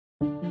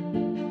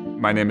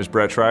My name is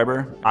Brett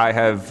Schreiber. I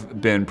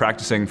have been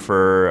practicing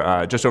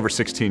for just over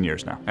 16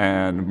 years now,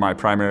 and my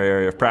primary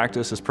area of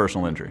practice is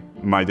personal injury.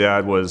 My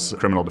dad was a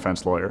criminal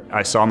defense lawyer.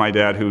 I saw my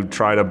dad, who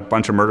tried a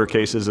bunch of murder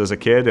cases as a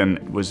kid, and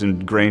it was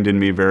ingrained in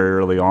me very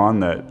early on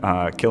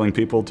that killing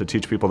people, to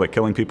teach people that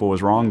killing people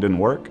was wrong, didn't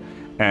work.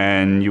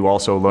 And you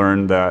also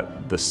learned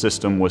that the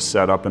system was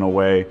set up in a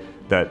way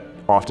that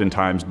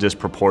oftentimes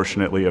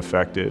disproportionately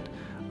affected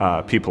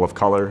people of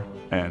color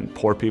and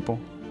poor people,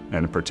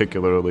 and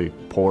particularly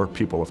poor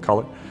people of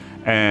color.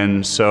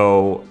 And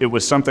so it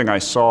was something I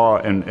saw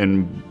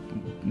and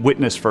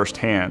witnessed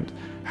firsthand,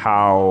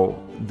 how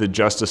the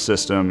justice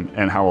system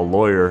and how a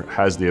lawyer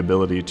has the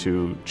ability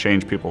to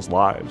change people's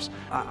lives.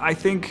 I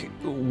think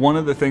one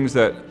of the things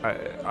that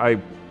I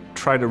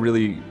try to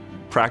really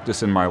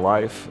practice in my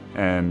life,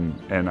 and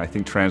I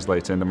think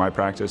translates into my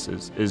practice,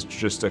 is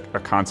just a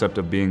concept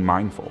of being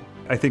mindful.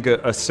 I think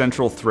a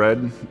central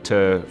thread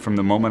from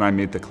the moment I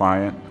meet the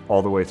client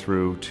all the way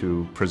through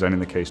to presenting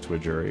the case to a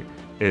jury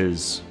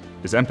is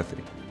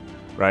empathy,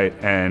 right?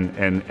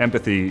 And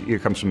empathy,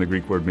 it comes from the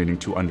Greek word meaning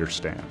to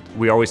understand.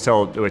 I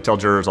tell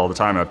jurors all the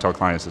time, and I tell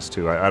clients this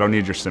too, I don't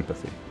need your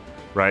sympathy,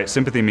 right?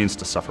 Sympathy means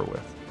to suffer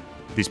with.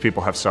 These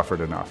people have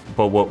suffered enough,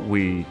 but what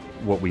we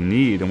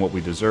need and what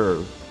we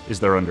deserve is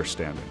their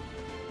understanding.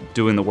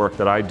 Doing the work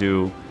that I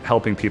do,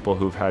 helping people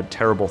who've had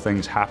terrible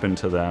things happen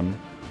to them,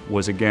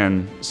 was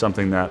again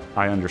something that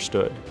I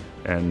understood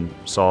and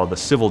saw the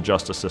civil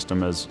justice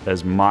system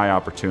as my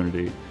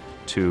opportunity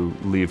to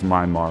leave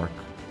my mark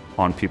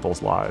on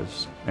people's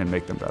lives and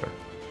make them better.